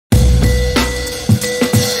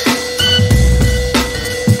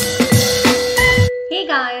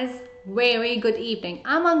Very good evening.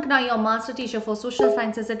 I'm Ankana, your master teacher for social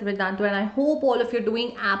sciences at Vedantu, and I hope all of you are doing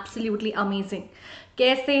absolutely amazing.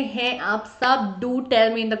 कैसे हैं आप सब? Do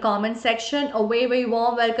tell me in the comment section. A very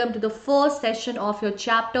warm welcome to the first session of your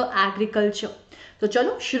chapter agriculture. तो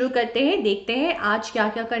चलो शुरू करते हैं, देखते हैं आज क्या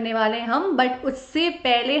क्या करने वाले हैं हम. बट उससे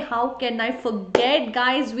पहले how can I forget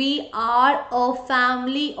guys, we are a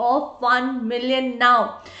family of 1 million now.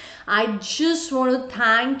 I just want to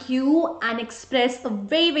thank you and express a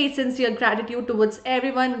very sincere gratitude towards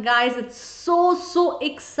everyone, guys. It's so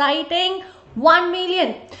exciting. 1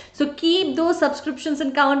 million. So keep those subscriptions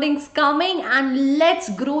and countings coming and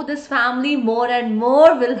let's grow this family more and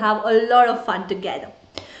more. We'll have a lot of fun together.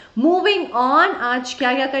 Moving on, आज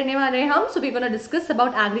क्या क्या करने वाले हैं हम? So we're going to discuss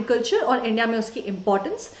about agriculture और India में उसकी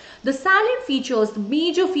importance, the salient features, the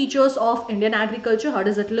major features of Indian agriculture, how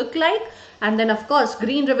does it look like, and then of course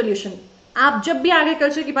green revolution. आप जब भी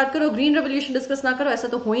एग्रीकल्चर की बात करो ग्रीन रेवोल्यूशन डिस्कस ना करो ऐसा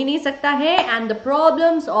तो हो ही नहीं सकता है. And the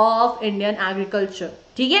problems of Indian agriculture.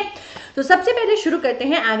 ठीक है, तो सबसे पहले शुरू करते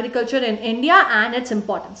हैं agriculture in India and its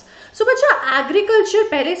importance. सो बच्चा एग्रीकल्चर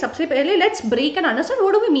पहले सबसे पहले let's break and understand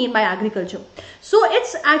what do we mean by agriculture. So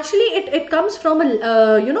it's actually it comes from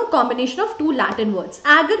combination of two Latin words.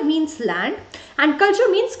 Agr means land and culture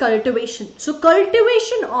means cultivation. So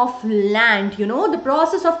cultivation of land, the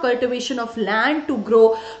process of cultivation of land to grow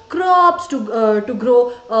crops, to grow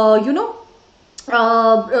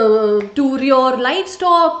to rear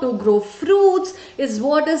livestock, to grow fruits is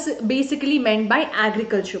what is basically meant by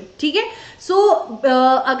agriculture. ठीक है, so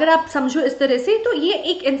अगर आप समझो इस तरह से तो ये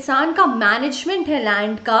एक इंसान का मैनेजमेंट है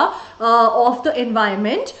लैंड का of the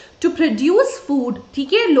environment to produce food.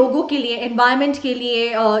 ठीक है, लोगों के लिए, एनवायरमेंट के लिए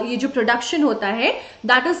ये जो प्रोडक्शन होता है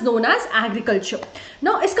that is known as agriculture.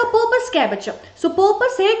 Now इसका पर्पस क्या है बच्चा? सो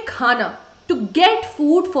पर्पस है खाना, to get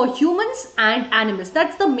food for humans and animals.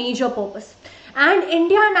 That's the major purpose. And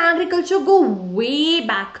India and agriculture go way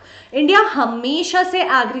back. India हमेशा से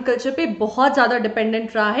एग्रीकल्चर पे बहुत ज्यादा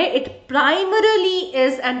डिपेंडेंट रहा है. It primarily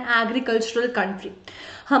is an agricultural country.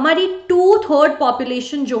 हमारी 2/3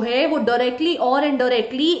 पॉपुलेशन जो है वो डायरेक्टली और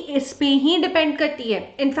इनडायरेक्टली इस पे ही डिपेंड करती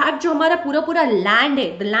है. इनफैक्ट जो हमारा पूरा लैंड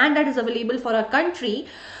है, the land that is available for a country,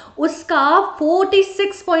 उसका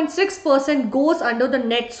 46.6% goes under the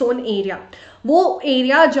net zone area. वो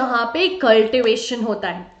एरिया जहां पे कल्टिवेशन होता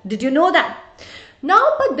है. Did you know that? Now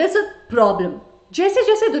but this is problem. जैसे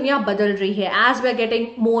जैसे दुनिया बदल रही है, as we are getting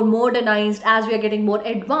more modernised, as we are getting more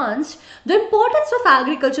advanced, the importance of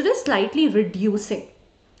agriculture is slightly reducing.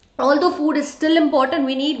 Although food is still important,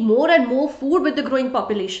 we need more and more food with the growing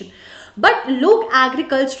population. But लोग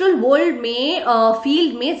agricultural world में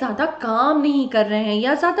field में ज्यादा काम नहीं कर रहे हैं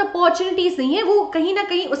या ज्यादा अपॉर्चुनिटीज नहीं है. वो कहीं ना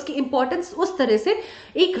कहीं उसकी इंपॉर्टेंस उस तरह से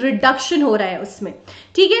एक रिडक्शन हो रहा है उसमें.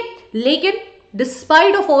 ठीक है, लेकिन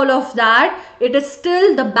despite of all of that it is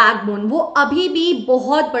still the backbone. वो अभी भी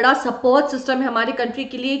बहुत बड़ा सपोर्ट सिस्टम है हमारी कंट्री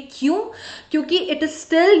के लिए. क्यों? क्योंकि it is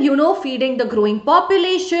still feeding the growing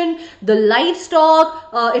population, the life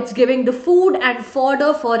stock, it's giving the food and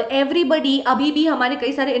fodder for everybody. अभी भी हमारे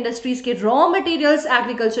कई सारे इंडस्ट्रीज के रॉ मटेरियल्स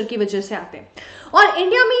एग्रीकल्चर की वजह से आते हैं. और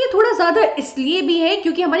इंडिया में ये थोड़ा ज्यादा इसलिए भी है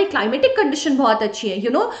क्योंकि हमारी क्लाइमेटिक कंडीशन बहुत अच्छी है.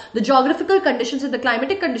 The geographical conditions and the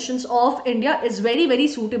climatic conditions of India is very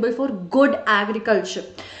suitable for good agriculture.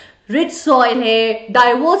 Rich soil है,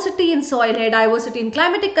 डाइवर्सिटी इन सॉइल है, diversity in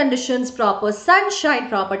climatic conditions, proper sunshine,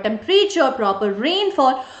 proper temperature, proper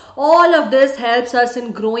rainfall. All of this helps us in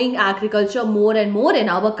growing agriculture more and more in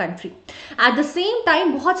our country. At the same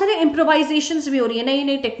time बहुत सारे improvisations भी हो रही है, नई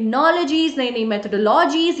नई technologies, नई नई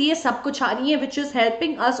मेथोडोलॉजीज, ये सब कुछ आ रही है which is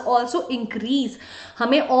helping us also increase.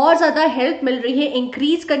 हमें और ज्यादा हेल्प मिल रही है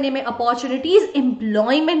इंक्रीज करने में अपॉर्चुनिटीज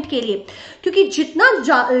एम्प्लॉयमेंट के लिए. क्योंकि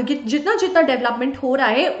जितना डेवलपमेंट हो रहा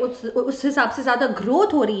है उस हिसाब से ज्यादा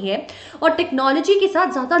ग्रोथ हो रही है और टेक्नोलॉजी के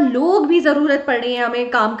साथ ज्यादा लोग भी जरूरत पड़ रही है हमें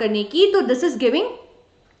काम करने की. तो this is giving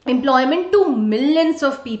employment to millions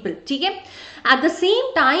of people. ठीक है, एट द सेम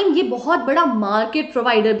टाइम ये बहुत बड़ा मार्केट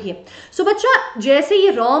प्रोवाइडर भी है. सो बच्चा जैसे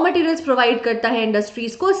ये रॉ मटेरियल्स प्रोवाइड करता है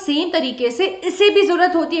इंडस्ट्रीज को, सेम तरीके से इसे भी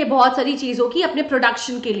जरूरत होती है बहुत सारी चीजों की अपने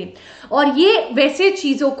प्रोडक्शन के लिए. और ये वैसे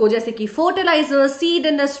चीजों को जैसे कि fertiliser, seed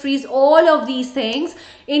industries, all of these things,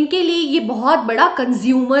 इनके लिए ये बहुत बड़ा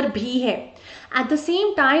कंज्यूमर भी है. एट द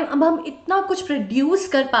सेम टाइम अब हम इतना कुछ प्रोड्यूस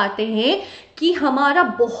कर पाते हैं कि हमारा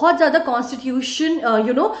बहुत ज्यादा कॉन्स्टिट्यूशन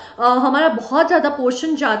हमारा बहुत ज्यादा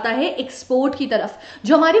पोर्शन जाता है एक्सपोर्ट की तरफ,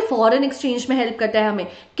 जो हमारे फॉरेन एक्सचेंज में हेल्प करता है हमें.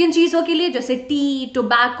 किन चीजों के लिए? जैसे टी,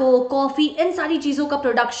 टोबैको, कॉफी, इन सारी चीजों का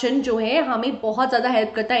प्रोडक्शन जो है हमें बहुत ज्यादा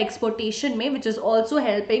हेल्प करता है एक्सपोर्टेशन में, which is also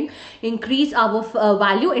helping increase our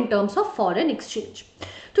value in terms of foreign exchange.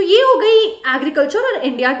 तो ये हो गई एग्रीकल्चर और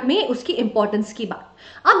इंडिया में उसकी इंपॉर्टेंस की बात.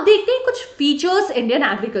 अब देखते हैं कुछ फीचर्स इंडियन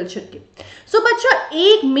एग्रीकल्चर के। सो बच्चा,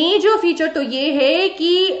 एक मेजर फीचर तो ये है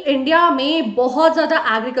कि इंडिया में बहुत ज्यादा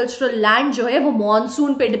एग्रीकल्चरल लैंड जो है वो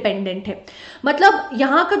मॉनसून पे डिपेंडेंट है। मतलब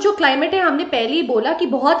यहाँ का जो क्लाइमेट है, हमने पहले ही बोला कि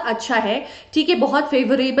बहुत अच्छा है, ठीक है, बहुत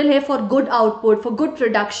फेवरेबल है for good output, for good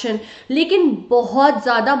production, लेकिन बहुत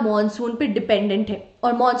ज्यादा मॉनसून पे डिपेंडेंट है।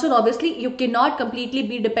 और monsoon obviously you can not completely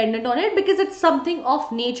be dependent on it because it's something of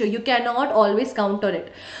nature, you can not always counter it.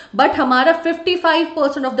 But हमारा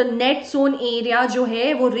 55% of the net zone area जो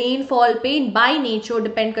है वो रेनफॉल पे बाय नेचर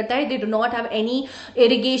डिपेंड करता है। They do not have any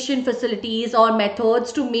irrigation facilities और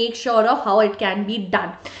methods to make sure of how it can be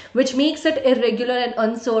done, which makes it irregular and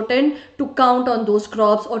uncertain to count on those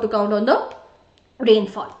crops or to count on the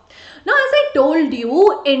rainfall. Now, as I told you,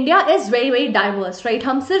 India is very, very diverse, right?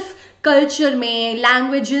 हम सिर्फ culture में,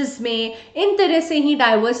 languages में इन तरह से ही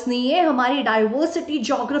diverse नहीं है, हमारी diversity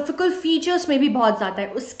geographical features में भी बहुत ज्यादा है।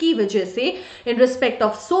 उसकी वजह से in respect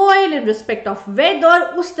of soil, in respect of weather,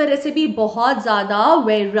 उस तरह से भी बहुत ज्यादा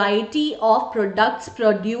वेराइटी ऑफ प्रोडक्ट्स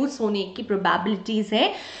प्रोड्यूस होने की प्रोबेबिलिटीज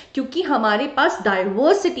है, क्योंकि हमारे पास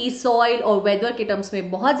डाइवर्सिटी सॉइल और वेदर के टर्म्स में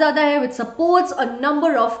बहुत ज्यादा है, which supports a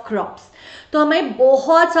number of crops. तो हमें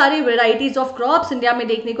बहुत सारी वेराइटीज ऑफ क्रॉप्स इंडिया में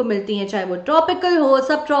देखने को मिलती हैं, चाहे वो ट्रॉपिकल हो,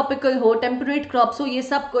 सब ट्रॉपिकल हो, टेम्परेट क्रॉप्स हो, ये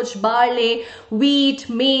सब कुछ, बार्ले, व्हीट,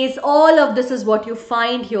 मेज, all of this is what you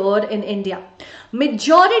find here in India.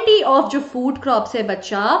 Majority of जो फूड क्रॉप्स है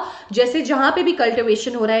बच्चा, जैसे जहां पे भी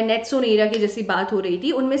कल्टिवेशन हो रहा है, नेट जोन एरिया की जैसी बात हो रही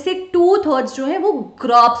थी, उनमें से 2/3 जो है वो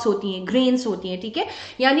क्रॉप्स होती हैं, ग्रेन्स होती हैं, ठीक है।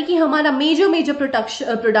 यानी कि हमारा major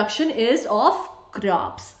production is of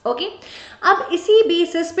crops, okay. अब इसी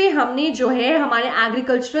बेसिस पे हमने जो है हमारे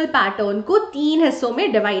एग्रीकल्चरल पैटर्न को 3 हिस्सों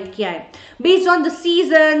में डिवाइड किया है, based on the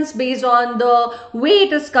seasons, based on the way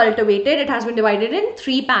it is cultivated. It has been divided in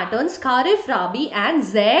 3 patterns, kharif, rabi and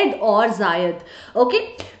Zaid और जायद, ओके।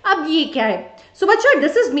 अब ये क्या है? सो बच्चा,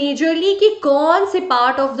 दिस इज मेजरली कि कौन से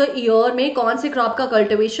पार्ट ऑफ द ईयर में कौन से क्रॉप का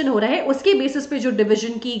कल्टिवेशन हो रहा है, उसके बेसिस पे जो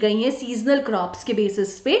डिवीजन की गई है सीजनल क्रॉप्स के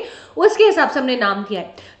बेसिस पे, उसके हिसाब से हमने नाम किया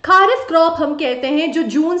है। खारिफ क्रॉप हम कहते हैं जो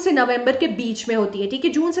जून से नवंबर के बीच में होती है, ठीक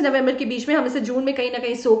है। जून से नवंबर के बीच में हम इसे जून में कहीं ना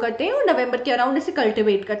कहीं सो करते हैं और नवंबर के अराउंड इसे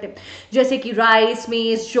कल्टिवेट करते हैं, जैसे कि राइस,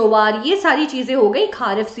 मेज, ज्वार, ये सारी चीजें हो गई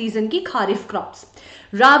खारिफ सीजन की खारिफ क्रॉप्स।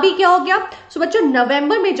 राबी क्या हो गया? सो बच्चों,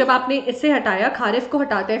 नवंबर में जब आपने इसे हटाया, खारिफ को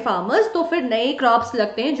हटाते हैं फार्मर्स, तो फिर नए क्रॉप्स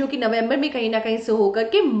लगते हैं जो कि नवंबर में कहीं ना कहीं से होकर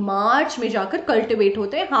के मार्च में जाकर कल्टिवेट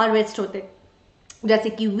होते हैं, हार्वेस्ट होते हैं, जैसे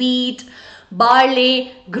कि wheat, barley,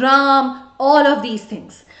 gram, all of these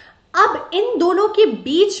things. अब इन दोनों के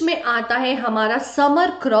बीच में आता है हमारा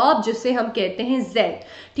समर क्रॉप, जिसे हम कहते हैं जैद,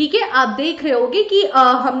 ठीक है। आप देख रहे होगे कि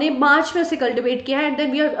हमने मार्च में उसे कल्टिवेट किया है and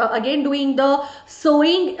then we are again doing the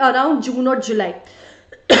sowing around June और जुलाई।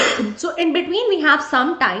 सो in between we have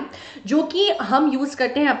some time जो कि हम यूज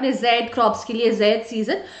करते हैं अपने जैद क्रॉप्स के लिए, जैद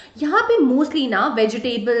सीजन। यहाँ पे मोस्टली ना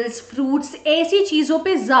वेजिटेबल्स, फ्रूट्स, ऐसी चीजों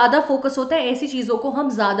पे ज्यादा फोकस होता है, ऐसी चीजों को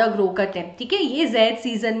हम ज्यादा ग्रो करते हैं, ठीक है। ये जैद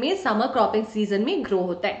सीजन में, समर क्रॉपिंग सीजन में ग्रो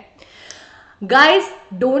होता है। Guys,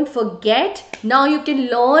 don't forget, now you can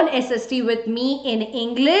learn SST with me in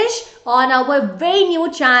English on our very new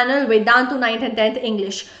channel, Vedantu 9th and 10th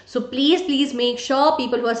English. So please make sure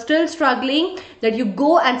people who are still struggling that you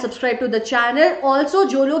go and subscribe to the channel. Also,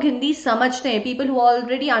 जो लोग हिंदी समझते हैं, people who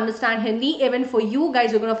already understand Hindi, even for you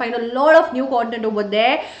guys, you're going to find a lot of new content over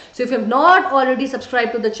there. So if you have not already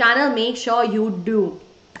subscribed to the channel, make sure you do.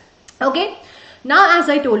 Okay? Now as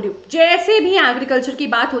I told you, जैसे भी agriculture की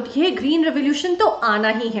बात होती है, green revolution तो आना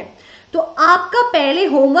ही है। तो आपका पहले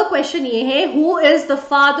होमवर्क क्वेश्चन ये है, who is the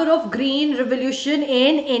father of green revolution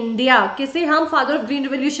in India? किसे हम फादर ऑफ ग्रीन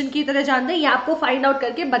रेवोल्यूशन की तरह जानते हैं, ये आपको फाइंड आउट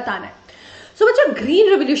करके बताना है। सो बच्चा, ग्रीन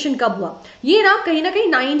रेवोल्यूशन कब हुआ? ये ना कहीं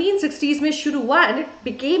 1960s में शुरू हुआ and it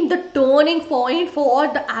became the turning point for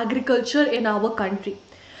the agriculture in our country.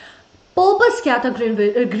 Purpose क्या था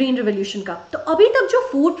ग्रीन रेवोल्यूशन का? तो अभी तक जो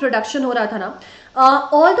फूड प्रोडक्शन हो रहा था ना,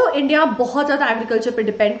 ऑल्दो इंडिया बहुत ज्यादा एग्रीकल्चर पे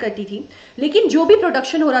डिपेंड करती थी, लेकिन जो भी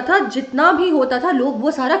प्रोडक्शन हो रहा था, जितना भी होता था, लोग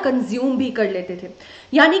वो सारा कंज्यूम भी कर लेते थे।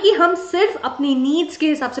 यानी कि हम सिर्फ अपनी नीड्स के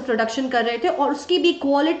हिसाब से प्रोडक्शन कर रहे थे और उसकी भी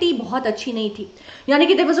क्वालिटी बहुत अच्छी नहीं थी। यानी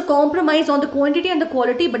कि there was a compromise on the quantity and the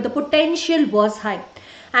quality, but the potential was high.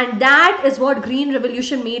 And that is what Green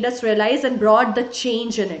Revolution made us realize and brought the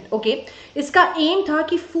change in it. Okay? इसका M था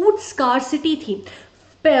कि food scarcity थी,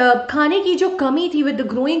 खाने की जो कमी थी with the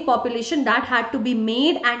growing population, that had to be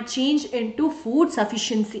made and changed into food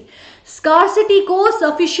sufficiency. Scarcity को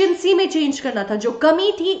सफिशिएंसी में चेंज करना था, जो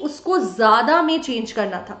कमी थी उसको ज्यादा में चेंज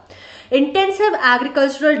करना था। Intensive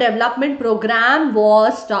agricultural development programme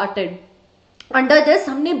was started. Under this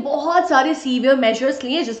हमने बहुत सारे सीवियर मेजर्स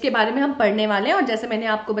लिए जिसके बारे में हम पढ़ने वाले हैं, और जैसे मैंने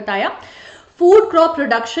आपको बताया, food crop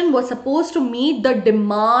production was supposed to meet the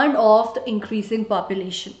demand of the increasing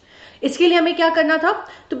population. इसके लिए हमें क्या करना था?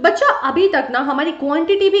 तो बच्चा अभी तक ना हमारी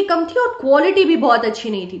क्वांटिटी भी कम थी और क्वालिटी भी बहुत अच्छी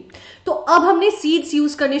नहीं थी, तो अब हमने सीड्स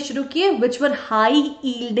यूज करने शुरू किए विच वर high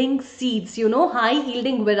yielding seeds, you know, high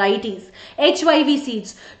yielding varieties, HYV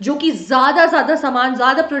seeds, जो कि ज्यादा सामान,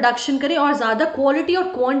 ज्यादा प्रोडक्शन करें और ज्यादा क्वालिटी और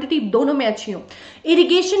क्वांटिटी दोनों में अच्छी हो।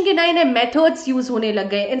 इरिगेशन के नए नए मेथड्स यूज होने लग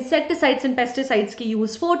गए, इंसेक्टिसाइड्स एंड पेस्टिसाइड्स के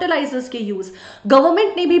यूज, फर्टिलाइजर्स के यूज,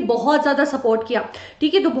 गवर्नमेंट ने भी बहुत ज्यादा सपोर्ट किया,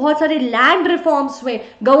 ठीक है। तो बहुत सारे लैंड रिफॉर्म्स हुए,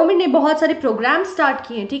 गवर्नमेंट ने बहुत सारे प्रोग्राम स्टार्ट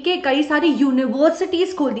किए, ठीक है। कई सारी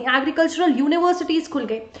यूनिवर्सिटीज खोल दी, एग्रीकल्चरल यूनिवर्सिटीज खुल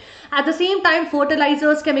गई। At the same time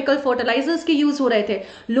fertilisers, chemical fertilisers के यूज हो रहे थे,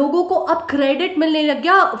 लोगों को अब क्रेडिट मिलने लग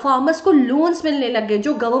गया, फार्मर्स को लोन्स मिलने लग गए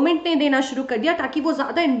जो गवर्नमेंट ने देना शुरू कर दिया ताकि वो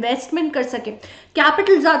ज्यादा इन्वेस्टमेंट कर सके।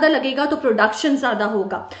 कैपिटल ज्यादा लगेगा तो प्रोडक्शन ज्यादा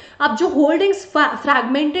होगा। अब जो होल्डिंग्स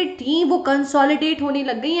फ्रैगमेंटेड थी वो कंसोलिडेट होने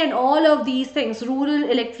लग गई, and all of these things, rural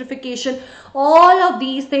electrification, all of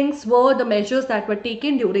these things were the measures that were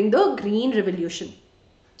taken during the green revolution,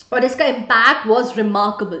 और इसका इम्पैक्ट वॉज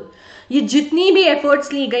रिमार्केबल। ये जितनी भी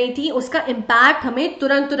एफर्ट्स ली गई थी उसका इम्पैक्ट हमें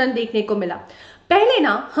तुरंत देखने को मिला। पहले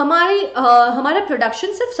ना हमारा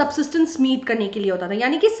प्रोडक्शन सिर्फ सब्सिस्टेंस मीट करने के लिए होता था,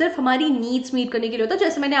 यानी कि सिर्फ हमारी नीड्स मीट करने के लिए होता,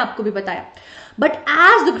 जैसे मैंने आपको भी बताया। But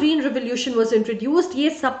as the green revolution was introduced, ये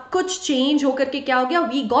सब कुछ चेंज होकर के क्या हो गया,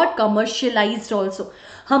 वी गॉट कमर्शियलाइज्ड ऑल्सो।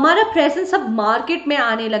 हमारा प्रेजेंस अब मार्केट में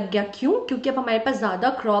आने लग गया। क्यों? क्योंकि अब हमारे पास ज्यादा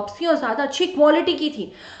क्रॉप्स थी और ज्यादा अच्छी क्वालिटी की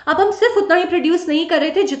थी। अब हम सिर्फ उतना ही प्रोड्यूस नहीं कर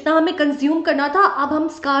रहे थे जितना हमें कंज्यूम करना था, अब हम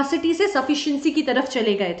स्कार्सिटी से सफिशिएंसी की तरफ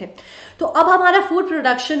चले गए थे। तो अब हमारा फूड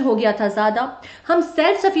प्रोडक्शन हो गया था ज्यादा, हम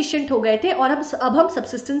सेल्फ सफिशिएंट हो गए थे, और अब हम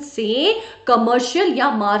सब्सिस्टेंस से कमर्शियल या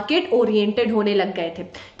मार्केट ओरिएंटेड होने लग गए थे,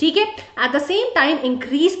 ठीक है। At the same time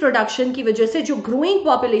increase production की वजह से जो ग्रोइंग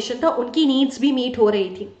पॉपुलेशन था उनकी नीड्स भी मीट हो रही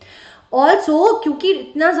थी। ऑल्सो क्योंकि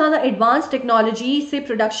इतना ज्यादा एडवांस टेक्नोलॉजी से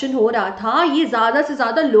प्रोडक्शन हो रहा था, ये ज्यादा से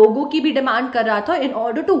ज्यादा लोगों की भी डिमांड कर रहा था in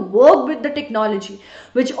order to work with the technology,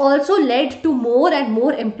 which also led to more and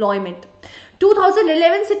more employment.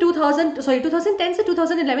 2010 से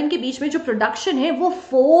 2011 के बीच में जो प्रोडक्शन है वो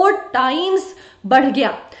 4 टाइम्स बढ़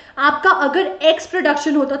गया। आपका अगर X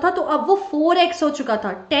प्रोडक्शन होता था तो अब वो 4X हो चुका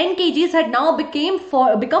था। 10 kgs had now become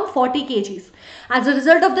 40 kgs। As a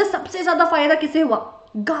result of this सबसे ज्यादा फायदा किसे हुआ?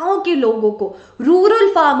 गांव के लोगों को, रूरल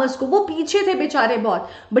फार्मर्स को। वो पीछे थे बेचारे बहुत,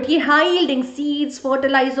 बट ये high yielding seeds,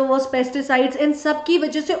 fertilisers, pesticides, इन सब की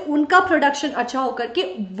वजह से उनका प्रोडक्शन अच्छा होकर के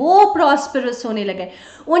वो प्रॉस्पेरस होने लगे,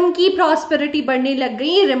 उनकी प्रॉस्पेरिटी बढ़ने लग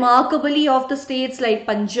गई remarkably. Of the states like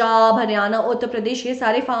Punjab, Haryana, Uttar Pradesh, ये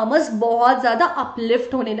सारे फार्मर्स बहुत ज्यादा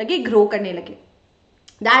अपलिफ्ट होने लगे, ग्रो करने लगे।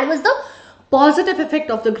 That was the positive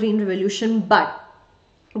effect of the green revolution.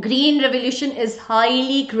 But green revolution is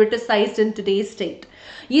highly criticised in today's state.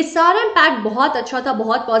 ये सारा इम्पैक्ट बहुत अच्छा था,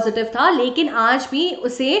 बहुत पॉजिटिव था, लेकिन आज भी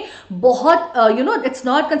उसे बहुत it's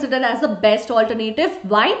not considered as the best alternative.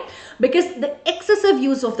 Why? Because the excessive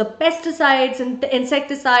use of the pesticides,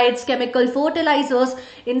 insecticides, chemical fertilisers,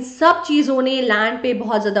 इन सब चीजों ने लैंड पे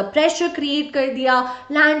बहुत ज्यादा प्रेशर क्रिएट कर दिया,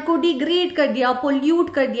 लैंड को डिग्रेड कर दिया,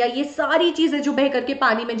 पोल्यूट कर दिया। ये सारी चीजें जो बह करके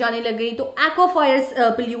पानी में जाने लग गई, तो एक्वाफायर्स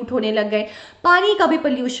पोल्यूट होने लग गए, पानी का भी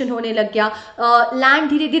पोल्यूशन होने लग गया, लैंड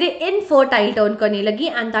धीरे धीरे इनफर्टाइल टर्न करने लगी,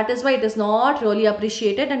 and that is why it is not really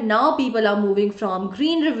appreciated, and now people are moving from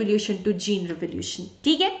green revolution to gene revolution।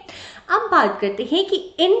 ठीक है, अब बात करते हैं कि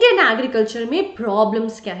इंडियन एग्रीकल्चर में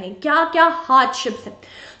प्रॉब्लम्स क्या हैं, क्या क्या हार्डशिप्स हैं।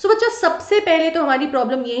 सो बच्चों, सबसे पहले तो हमारी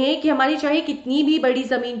प्रॉब्लम ये है कि हमारी चाहे कितनी भी बड़ी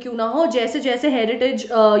जमीन क्यों ना हो, जैसे जैसे हेरिटेज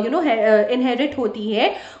इनहेरिट होती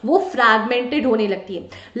है वो फ्रैगमेंटेड होने लगती है,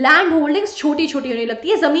 लैंड होल्डिंग्स छोटी छोटी होने लगती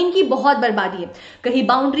है, जमीन की बहुत बर्बादी है। कहीं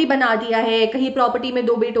बाउंड्री बना दिया है, कहीं प्रॉपर्टी में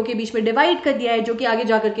 2 बेटों के बीच में डिवाइड कर दिया है, जो कि आगे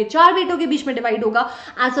जाकर के 4 बेटों के बीच में डिवाइड होगा।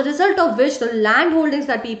 As a result of which the land holdings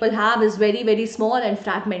that people have is very very small and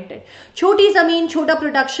fragmented. छोटी जमीन, छोटा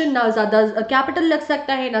प्रोडक्शन, ना ज्यादा कैपिटल लग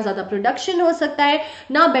सकता है, ना ज्यादा प्रोडक्शन हो सकता है,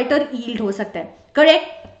 ना बेटर यील्ड हो सकता है।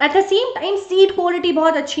 Correct. At the same time seed quality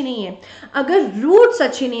बहुत अच्छी नहीं है। अगर रूट्स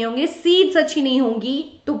अच्छे नहीं होंगे, सीड्स अच्छी नहीं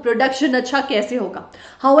होंगी, तो प्रोडक्शन अच्छा कैसे होगा?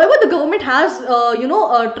 However the government has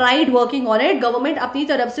tried working on it. Government अपनी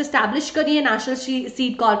तरफ से स्टैब्लिश करी है नेशनल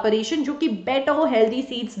सीड कॉर्पोरेशन, जो कि बेटर हेल्दी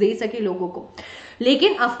सीड्स दे सके लोगों को।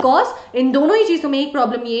 लेकिन ऑफ कोर्स इन दोनों ही चीजों में एक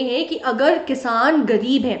प्रॉब्लम ये है कि अगर किसान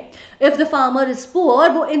गरीब है, if the farmer is poor,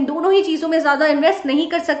 वो इन दोनों ही चीजों में ज्यादा इन्वेस्ट नहीं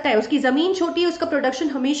कर सकता है। उसकी जमीन छोटी है, उसका प्रोडक्शन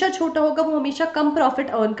हमेशा छोटा होगा, वो हमेशा कम प्रॉफिट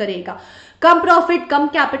अर्न करेगा। कम profit, come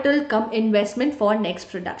capital, come investment for next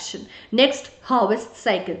production, next harvest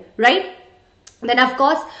cycle, right? Then of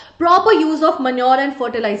course proper use of manure and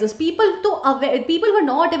fertilizers. People were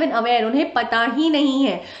not even aware, उन्हें पता ही नहीं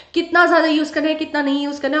है कितना ज्यादा यूज करना है कितना नहीं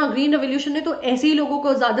यूज करना है. ग्रीन रेवोल्यूशन ने तो ऐसे ही लोगों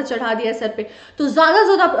को ज्यादा चढ़ा दिया सर पे. तो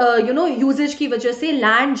ज्यादा यूजेज की वजह से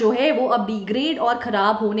लैंड जो है वो अब डिग्रेड और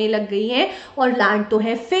खराब होने लग गई है. और लैंड तो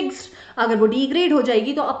है फिक्स्ड, अगर वो डिग्रेड हो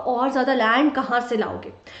जाएगी तो आप और ज्यादा लैंड कहां से लाओगे.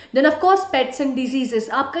 Then of course pets and diseases.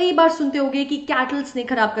 आप कई बार सुनते होंगे कि कैटल्स ने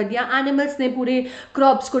खराब कर दिया, एनिमल्स ने पूरे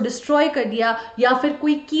क्रॉप्स को डिस्ट्रॉय कर दिया, या फिर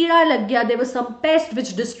कोई कीड़ा लग गया, there was some paste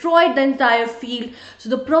which destroyed the entire field. So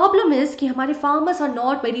the problem is कि हमारे farmers are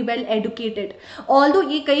not very well educated. Although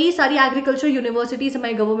ये कई सारी एग्रीकल्चर यूनिवर्सिटीज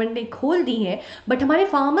हमारी गवर्नमेंट ने खोल दी हैं, बट हमारे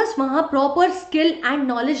फार्मर्स वहां प्रॉपर स्किल एंड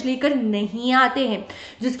नॉलेज लेकर नहीं आते हैं,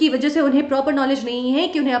 जिसकी वजह से उन्हें प्रॉपर नॉलेज नहीं है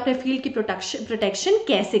कि उन्हें अपने फील्ड की प्रोटेक्शन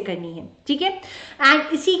कैसे करनी है. ठीक है.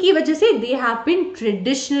 एंड इसी की वजह से they have been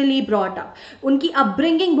traditionally brought up. उनकी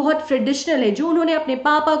अपब्रिंगिंग बहुत ट्रेडिशनल है. जो उन्होंने अपने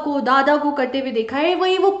पापा को दादा को करते हुए देखा है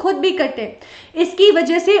वही वो खुद भी करते हैं. इसकी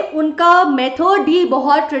वजह से उनका मेथड भी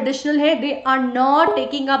बहुत ट्रेडिशनल है. They are not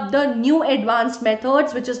taking up the new advanced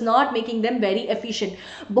methods which is not making them very efficient.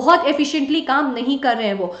 बहुत एफिशिएंटली काम नहीं कर रहे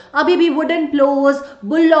हैं वो. अभी भी वुडन प्लोज,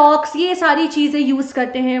 बुलॉक्स, ये सारी चीजें यूज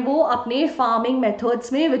करते हैं वो अपने फार्मिंग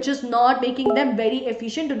मेथड्स में, which is not making them very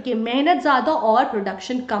efficient. उनकी मेहनत ज्यादा और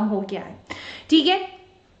प्रोडक्शन कम हो गया है. ठीक है.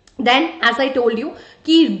 Then as I told you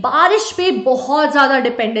कि बारिश पे बहुत ज्यादा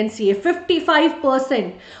डिपेंडेंसी है,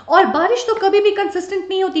 55%. और बारिश तो कभी भी कंसिस्टेंट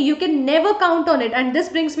नहीं होती. You can never count on it. And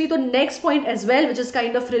this brings me to next point as well, which is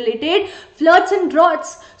kind of related, floods and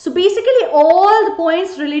droughts. So basically all the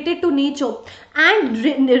points related to nature and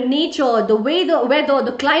nature, the weather,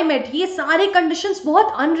 the climate, ये सारे conditions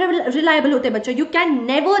बहुत unreliable होते हैं बच्चों. You can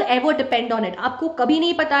never ever depend on it. आपको कभी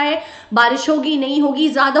नहीं पता है बारिश होगी नहीं होगी,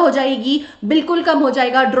 ज्यादा हो जाएगी, बिल्कुल कम हो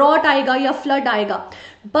जाएगा, ड्रॉट आएगा या फ्लड आएगा.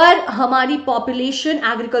 पर हमारी population,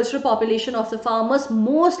 agricultural population of the farmers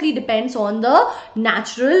mostly depends on the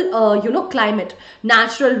natural climate,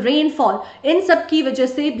 natural rainfall. इन सब की वजह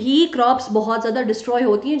से भी क्रॉप्स बहुत ज्यादा डिस्ट्रॉय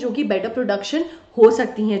होती हैं, जो कि बेटर प्रोडक्शन हो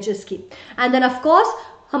सकती हैं जिसकी. एंड देन ऑफ कोर्स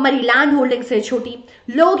हमारी लैंड होल्डिंग से छोटी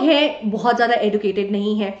लोग हैं, बहुत ज्यादा एजुकेटेड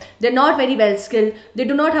नहीं है, they are not very well skilled, they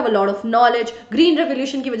do not have a lot of knowledge. Green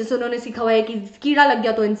revolution की वजह से उन्होंने सीखा हुआ है कि कीड़ा लग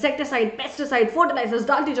गया तो इंसेक्टिसाइड, पेस्टिसाइड, फर्टिलाइजर्स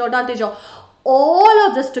डालते जाओ. All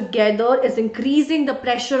of this together is increasing the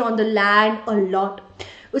pressure on the land a lot.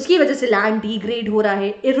 उसकी वजह से लैंड डिग्रेड हो रहा है,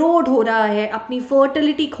 इरोड हो रहा है, अपनी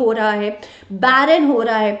फर्टिलिटी खो रहा है, बैरन हो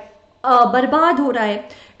रहा है, बर्बाद हो रहा है.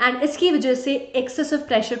 एंड इसकी वजह से एक्सेसिव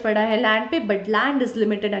प्रेशर पड़ा है लैंड पे, but land is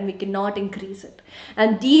limited and we can not increase it.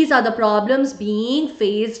 And these are the problems being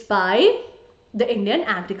faced by the Indian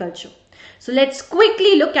agriculture. So let's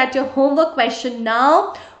quickly look at your homework question now.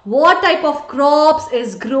 What type of crops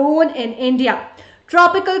is grown in India?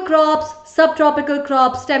 Tropical crops, subtropical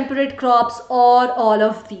crops, temperate crops, or all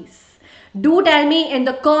of these? Do tell me in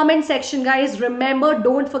the comment section guys. Remember,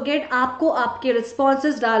 don't forget, आपको आपके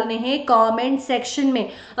responses डालने हैं comment section में.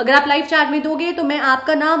 अगर आप live chat में दोगे तो मैं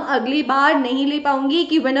आपका नाम अगली बार नहीं ले पाऊंगी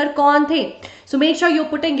कि winner कौन थे. So make sure you're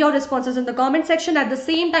putting your responses in the comment section. At the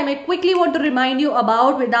same time, I quickly want to remind you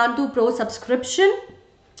about Vedantu Pro subscription.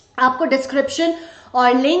 आपको description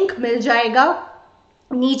और link मिल जाएगा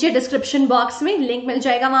नीचे डिस्क्रिप्शन बॉक्स में, लिंक मिल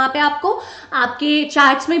जाएगा वहां पे आपको, आपके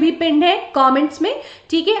चैट्स में भी पिन है, कमेंट्स में.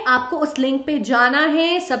 ठीक है. आपको उस लिंक पे जाना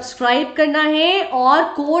है, सब्सक्राइब करना है और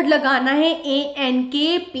कोड लगाना है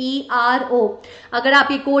ANKPRO. अगर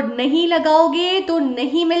आप ये कोड नहीं लगाओगे तो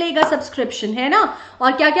नहीं मिलेगा सब्सक्रिप्शन, है ना.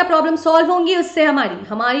 और क्या क्या प्रॉब्लम सॉल्व होंगी उससे?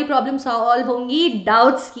 हमारी प्रॉब्लम सॉल्व होंगी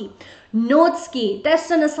डाउट्स की, नोट्स की,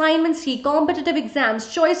 टेस्ट एंड असाइनमेंट्स की, competitive exams,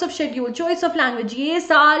 choice of schedule, choice of language, ये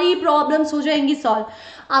सारी प्रॉब्लम्स हो जाएंगी सॉल्व.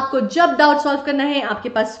 आपको जब डाउट सॉल्व करना है, आपके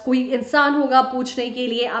पास कोई इंसान होगा पूछने के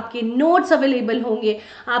लिए, आपके नोट्स अवेलेबल होंगे,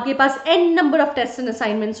 आपके पास N number of test and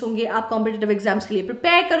assignments होंगे, आप कॉम्पिटिटिव एग्जाम्स के लिए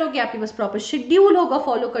प्रिपेयर करोगे, आपके पास प्रॉपर शेड्यूल होगा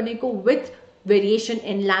फॉलो करने को with variation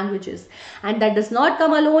in languages. And that does not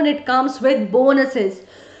come alone, it comes with bonuses.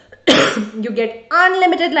 You get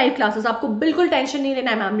unlimited live classes. आपको बिल्कुल टेंशन नहीं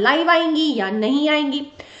लेना है मैम लाइव आएंगी या नहीं आएंगी.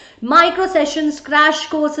 Micro sessions, crash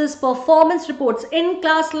courses, performance reports, in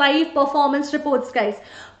class live performance reports guys,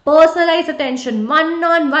 personalise attention, one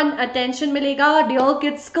on one attention मिलेगा डियर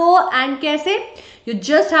किड्स को. एंड कैसे? You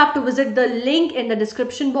just have to visit the link in the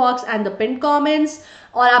description box and the pin comments.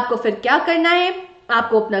 और आपको फिर क्या करना है?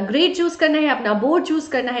 आपको अपना ग्रेड चूज करना है, अपना बोर्ड चूज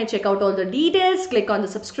करना है, check out all the details, click on the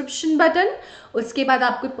subscription button. उसके बाद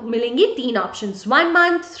आपको मिलेंगी 3 options, 1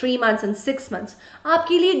 month, 3 months and 6 months.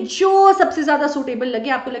 आपके लिए जो सबसे ज्यादा सूटेबल लगे,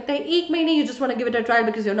 आपको लगता है 1 महीने you just want to give it a trial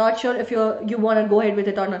because you are not sure if you want to go ahead with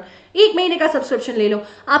it और नॉट, 1 महीने का सब्सक्रिप्शन ले लो।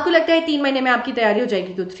 आपको लगता है 3 महीने में आपकी तैयारी हो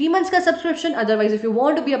जाएगी तो 3 मंथ्स का subscription. Otherwise if you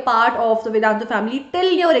want to be a part of the Vedantu family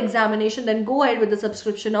till your examination, then go ahead with the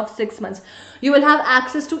subscription of 6 months. You will have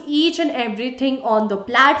access to each and everything on the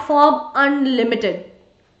platform unlimited.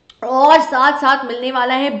 और साथ साथ मिलने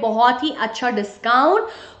वाला है बहुत ही अच्छा discount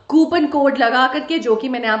coupon code लगा करके, जो कि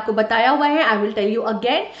मैंने आपको बताया हुआ है। I will tell you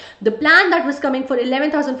again, the plan that was coming for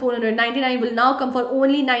 11,499 will now come for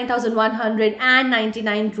only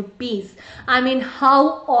 9,199 rupees. I mean how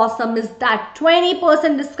awesome is that,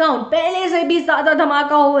 20% discount, पहले से भी ज्यादा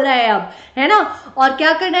धमाका हो रहा है अब, है ना। और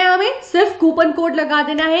क्या करना है, हमें सिर्फ कूपन कोड लगा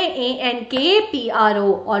देना है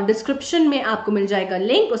ANKPRO, और डिस्क्रिप्शन में आपको मिल जाएगा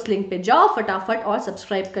लिंक, उस लिंक पे जाओ फटाफट और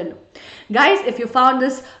सब्सक्राइब कर लो। Guys, if you found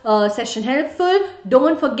this session helpful,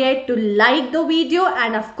 don't forget to like the video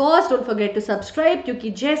and of course don't forget to subscribe,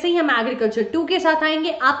 क्योंकि जैसे ही हम एग्रीकल्चर 2 के साथ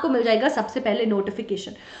आएंगे आपको मिल जाएगा सबसे पहले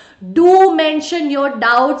notification. Do mention your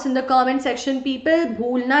doubts in the comment section people,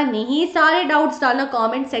 भूलना नहीं सारे डाउट्स डालना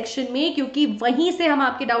कमेंट सेक्शन में, क्योंकि वहीं से हम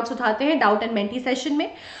आपके डाउट्स उठाते हैं डाउट एंड मेंटी सेशन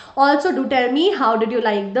में। Also do tell me how did you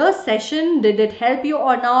like the session, did it help you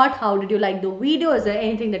or not, how did you like the video, is there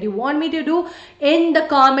anything that you want me to do in the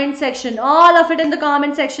comment section, all of it in the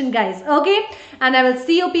comment section guys, okay? And I will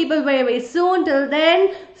see you people very very soon. Till then,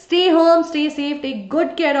 stay home, stay safe, take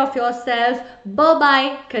good care of yourself. Bye bye,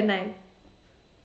 good night.